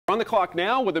On the clock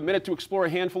now with a minute to explore a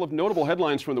handful of notable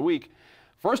headlines from the week.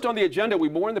 First on the agenda, we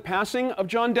mourn the passing of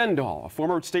John Dendahl, a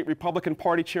former state Republican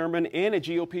Party chairman and a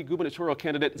GOP gubernatorial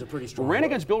candidate who ran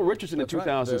against Bill Richardson in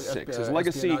 2006. His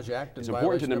legacy is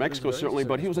important to New Mexico, certainly,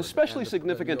 but he was especially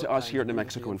significant to us here at New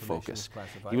Mexico in Focus.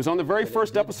 He was on the very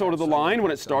first episode of The Line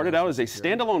when it started out as a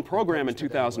standalone program in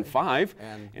 2005,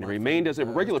 and he remained as a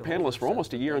regular panelist for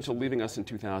almost a year until leaving us in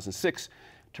 2006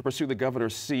 to pursue the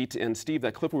governor's seat. And Steve,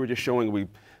 that clip we were just showing,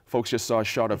 folks just saw a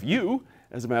shot of you,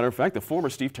 as a matter of fact, the former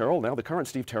Steve Terrell, now the current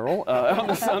Steve Terrell, on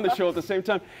the show at the same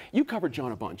time. You covered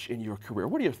John a bunch in your career.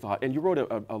 What are your thoughts? And you wrote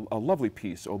a lovely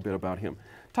piece, a bit about him.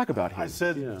 Talk about him. I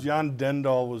said John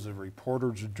Dendahl was a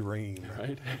reporter's dream.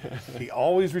 Right. He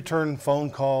always returned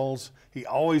phone calls. He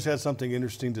always had something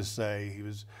interesting to say.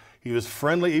 He was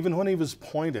friendly, even when he was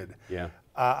pointed. Yeah.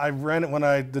 I ran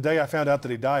it the day I found out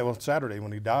that he died. Well, Saturday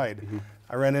when he died,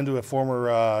 I ran into a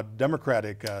former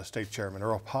Democratic state chairman,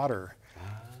 Earl Potter.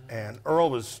 And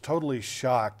Earl was totally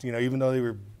shocked, even though they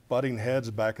were butting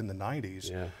heads back in the 90s.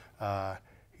 Yeah.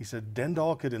 He said,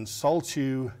 Dendahl could insult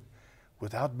you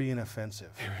without being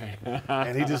offensive. Right.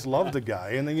 And he just loved the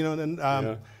guy. And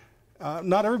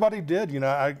not everybody did.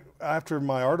 After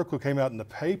my article came out in the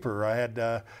paper,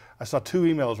 I saw two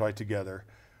emails right together.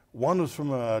 One was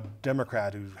from a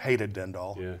Democrat who hated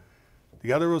Dendahl. Yeah.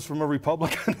 The other was from a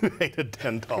Republican who hated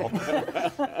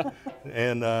Dendahl.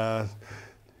 And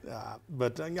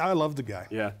but I love the guy.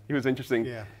 Yeah, he was interesting.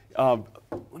 Yeah.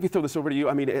 Let me throw this over to you.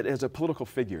 I mean, as a political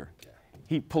figure,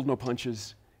 he pulled no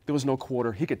punches. There was no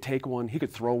quarter. He could take one. He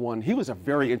could throw one. He was a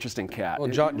very interesting cat. Well,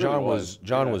 John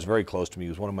was very close to me. He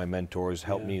was one of my mentors.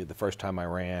 Helped me the first time I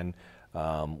ran.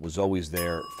 Was always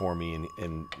there for me,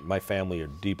 and my family are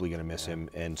deeply going to miss him,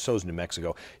 and so's New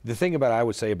Mexico. The thing I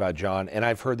would say about John, and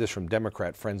I've heard this from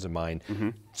Democrat friends of mine,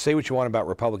 say what you want about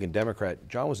Republican, Democrat,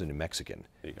 John was a New Mexican.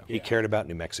 There you go. He cared about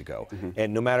New Mexico,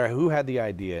 and no matter who had the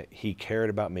idea, he cared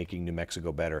about making New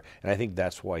Mexico better, and I think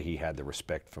that's why he had the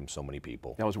respect from so many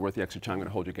people. That was worth the extra time. I'm going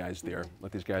to hold you guys there.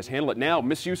 Let these guys handle it. Now,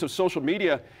 misuse of social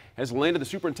media has landed the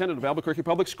superintendent of Albuquerque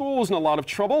Public Schools in a lot of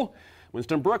trouble.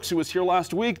 Winston Brooks, who was here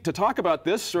last week to talk about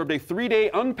this, served a 3-day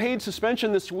unpaid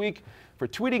suspension this week for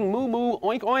tweeting moo moo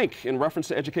oink oink in reference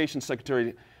to Education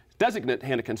Secretary designate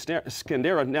Hannah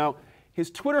Scandera. Now,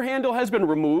 his Twitter handle has been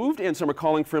removed, and some are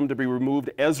calling for him to be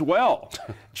removed as well.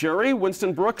 Jerry,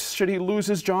 Winston Brooks, should he lose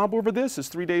his job over this? Is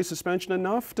 3 days suspension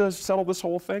enough to settle this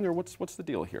whole thing, or what's the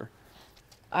deal here?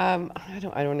 I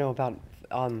don't know about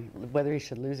whether he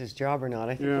should lose his job or not.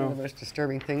 I think one of the most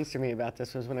disturbing things to me about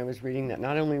this was when I was reading that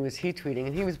not only was he tweeting,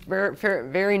 and he was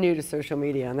very new to social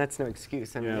media, and that's no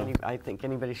excuse. I mean, I think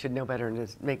anybody should know better than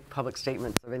to make public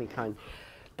statements of any kind.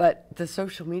 But the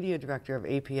social media director of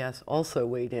APS also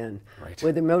weighed in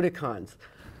with emoticons.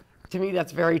 To me,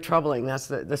 that's very troubling. That's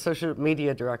the social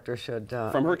media director should...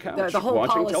 From her couch,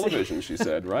 watching television, she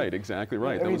said. Right, exactly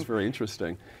right. That was very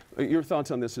interesting. Your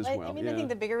thoughts on this as well? I mean, I think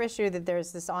the bigger issue that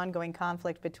there's this ongoing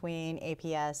conflict between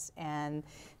APS and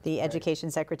the Education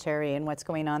Secretary and what's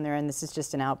going on there, and this is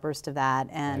just an outburst of that,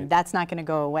 and that's not going to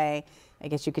go away. I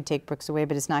guess you could take Brooks away,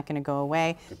 but it's not going to go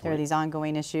away. There are these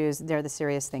ongoing issues. They're the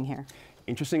serious thing here.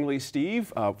 Interestingly,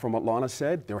 Steve, from what Lana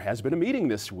said, there has been a meeting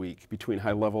this week between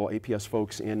high-level APS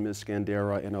folks and Ms.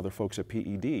 Scandera and other folks at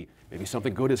PED. Maybe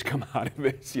something good has come out of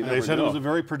this. They said it was a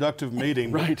very productive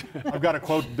meeting. Right. I've got to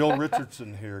quote Bill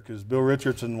Richardson here, because Bill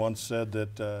Richardson once said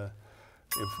that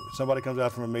if somebody comes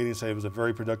out from a meeting and say it was a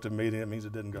very productive meeting, it means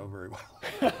it didn't go very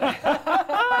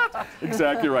well.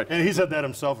 Exactly right. And he said that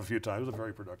himself a few times. It was a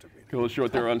very productive meeting. A little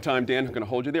short there on time. Dan, I'm going to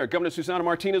hold you there. Governor Susana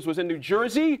Martinez was in New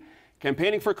Jersey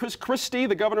campaigning for Chris Christie,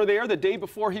 the governor there, the day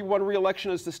before he won re-election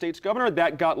as the state's governor.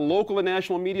 That got local and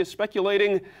national media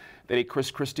speculating that a Chris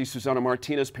Christie-Susana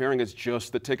Martinez pairing is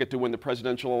just the ticket to win the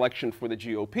presidential election for the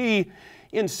GOP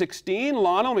in 16.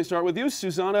 Lana, let me start with you.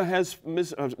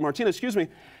 Ms. Martinez,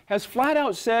 has flat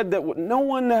out said that no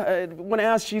one, when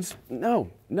asked, she's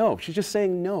just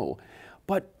saying no.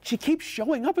 But she keeps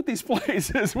showing up at these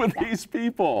places with these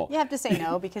people. You have to say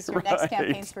no because your next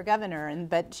campaign's for governor,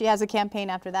 but she has a campaign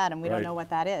after that, and we don't know what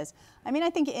that is. I mean, I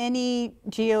think any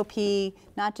GOP,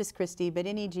 not just Christie, but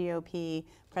any GOP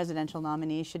presidential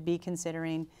nominee should be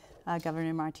considering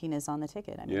Governor Martinez on the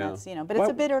ticket. I mean, that's, but it's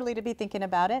a bit early to be thinking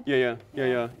about it.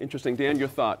 Yeah. Interesting. Dan, your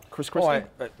thought? Chris Christie?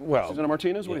 Susana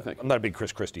Martinez, what do you think? I'm not a big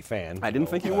Chris Christie fan. I didn't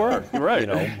think you were. You're right.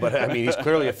 But I mean, he's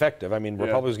clearly effective. I mean,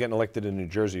 Republicans getting elected in New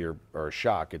Jersey are a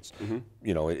shock. It's,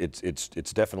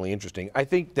 it's definitely interesting. I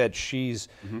think that she's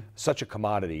such a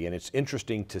commodity, and it's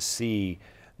interesting to see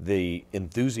the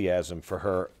enthusiasm for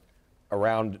her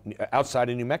around outside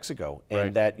of New Mexico,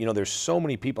 and that, you know, there's so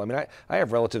many people. I mean, I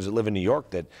have relatives that live in New York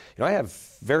that, you know, I have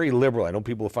very liberal, I know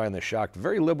people will find this shocked,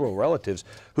 very liberal relatives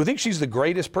who think she's the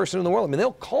greatest person in the world. I mean,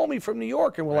 they'll call me from New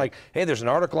York and we're like, hey, there's an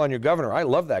article on your governor. I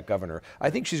love that governor. I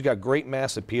think she's got great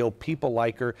mass appeal. People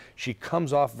like her. She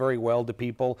comes off very well to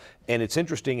people. And it's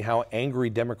interesting how angry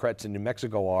Democrats in New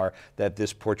Mexico are that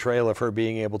this portrayal of her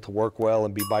being able to work well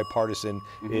and be bipartisan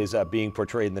is being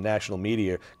portrayed in the national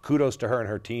media. Kudos to her and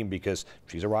her team, because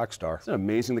she's a rock star. It's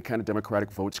amazing the kind of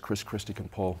Democratic votes Chris Christie can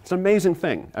pull. It's an amazing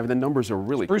thing. I mean, the numbers are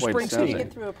really quite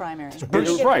astounding. Through a primary.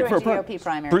 Bruce, right, for a GOP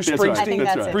primary. Bruce Springsteen.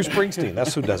 That's right. Bruce Springsteen.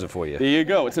 That's who does it for you. There you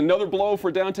go. It's another blow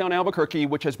for downtown Albuquerque,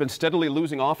 which has been steadily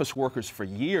losing office workers for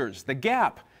years. The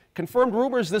Gap confirmed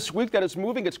rumors this week that it's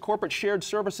moving its corporate shared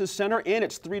services center and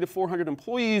its 300 to 400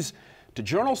 employees to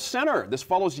Journal Center. This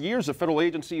follows years of federal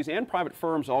agencies and private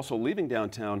firms also leaving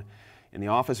downtown. And the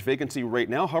office vacancy rate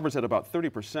now hovers at about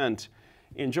 30%.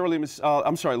 And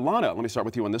Lana, let me start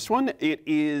with you on this one. It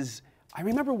is. I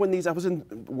remember when I was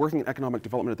working in economic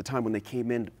development at the time when they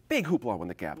came in, big hoopla when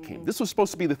the Gap came. This was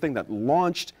supposed to be the thing that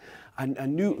launched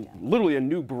literally a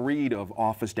new breed of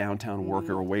office downtown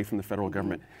worker away from the federal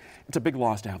government. It's a big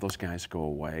loss to have those guys go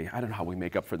away. I don't know how we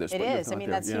make up for this. It is. I mean,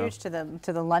 that's huge to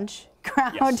the lunch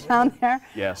crowd down there.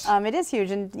 Yes. It is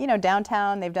huge, and you know,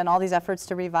 downtown they've done all these efforts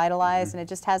to revitalize, and it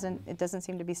just hasn't. It doesn't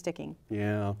seem to be sticking.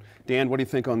 Yeah. Dan, what do you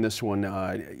think on this one?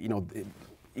 You know,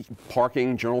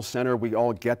 parking, Journal Center, we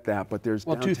all get that, but there's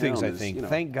two things, I think. You know,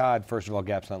 thank God, first of all,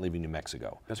 Gap's not leaving New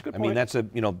Mexico. That's a good point. I mean, that's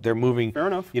they're moving. Fair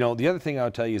enough. You know, the other thing I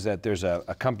would tell you is that there's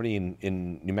a company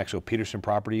in New Mexico, Peterson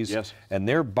Properties. Yes. And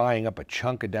they're buying up a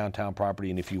chunk of downtown property,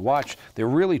 and if you watch, they're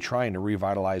really trying to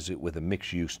revitalize it with a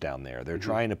mixed use down there. They're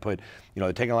trying to put, you know,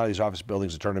 they're taking a lot of these office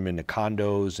buildings and turn them into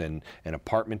condos and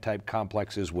apartment type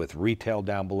complexes with retail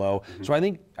down below. So I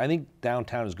think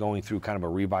downtown is going through kind of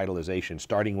a revitalization,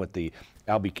 starting with the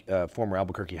former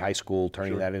Albuquerque High School,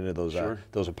 turning that into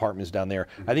those apartments down there.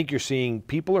 I think you're seeing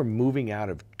people are moving out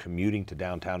of commuting to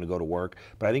downtown to go to work,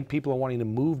 but I think people are wanting to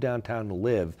move downtown to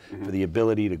live for the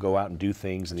ability to go out and do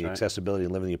things and the accessibility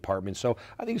to live in the apartments. So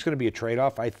I think it's going to be a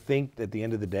trade-off. I think at the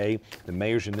end of the day, the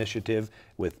mayor's initiative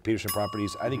with Peterson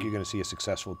Properties, I think you're going to see a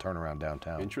successful turnaround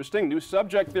downtown. Interesting. New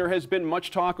subject. There has been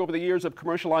much talk over the years of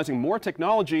commercializing more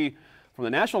technology from the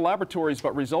national laboratories,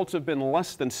 but results have been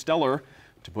less than stellar,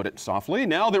 to put it softly.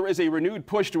 Now there is a renewed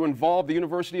push to involve the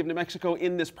University of New Mexico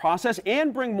in this process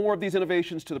and bring more of these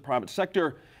innovations to the private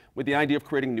sector with the idea of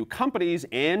creating new companies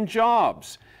and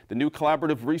jobs. The new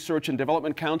Collaborative Research and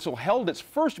Development Council held its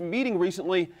first meeting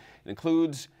recently. It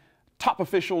includes top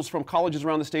officials from colleges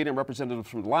around the state and representatives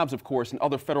from the labs, of course, and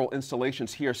other federal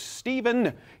installations here.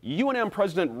 Stephen, UNM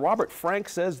President Robert Frank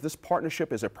says this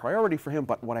partnership is a priority for him,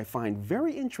 but what I find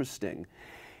very interesting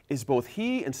is both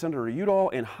he and Senator Udall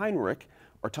and Heinrich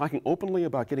are talking openly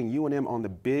about getting UNM on the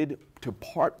bid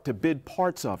to bid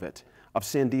parts of it, of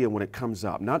Sandia when it comes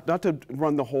up. Not to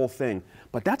run the whole thing,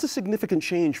 but that's a significant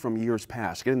change from years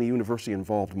past, getting the university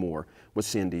involved more with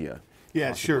Sandia. Yeah,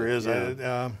 it sure is.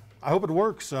 Yeah. I hope it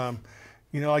works.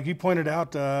 You know, like you pointed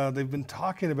out, they've been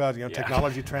talking about, you know,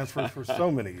 technology transfer for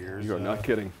so many years. You're not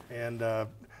kidding. And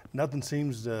nothing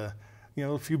seems to, you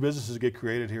know, a few businesses get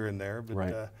created here and there,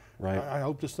 but I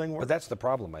hope this thing works. But that's the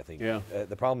problem, I think. Yeah.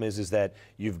 The problem is that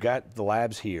you've got the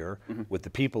labs here with the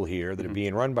people here that are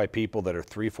being run by people that are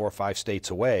 3, 4, 5 states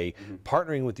away,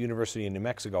 partnering with the University of New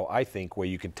Mexico, I think, where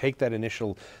you can take that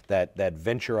initial, that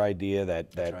venture idea,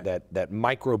 that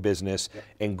micro business,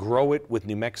 and grow it with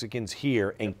New Mexicans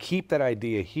here and keep that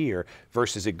idea here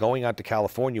versus it going out to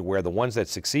California, where the ones that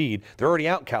succeed, they're already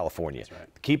out in California.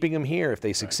 Keeping them here, if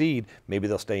they succeed, maybe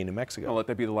they'll stay in New Mexico. I'll let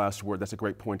that be the last word. That's a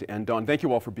great point to end on. Thank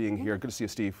you all for being here. Good to see you,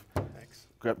 Steve. Thanks.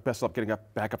 Best of luck getting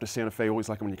back up to Santa Fe. Always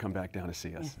like it when you come back down to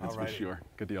see us. That's for sure.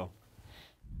 Good deal.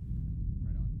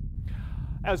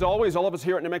 As always, all of us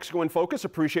here at New Mexico in Focus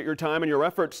appreciate your time and your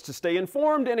efforts to stay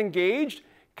informed and engaged.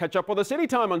 Catch up with us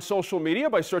anytime on social media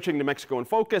by searching New Mexico in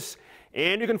Focus.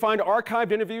 And you can find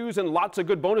archived interviews and lots of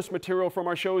good bonus material from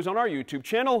our shows on our YouTube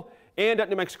channel and at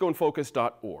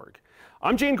newmexicoinfocus.org.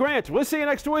 I'm Gene Grant. We'll see you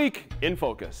next week in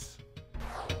Focus.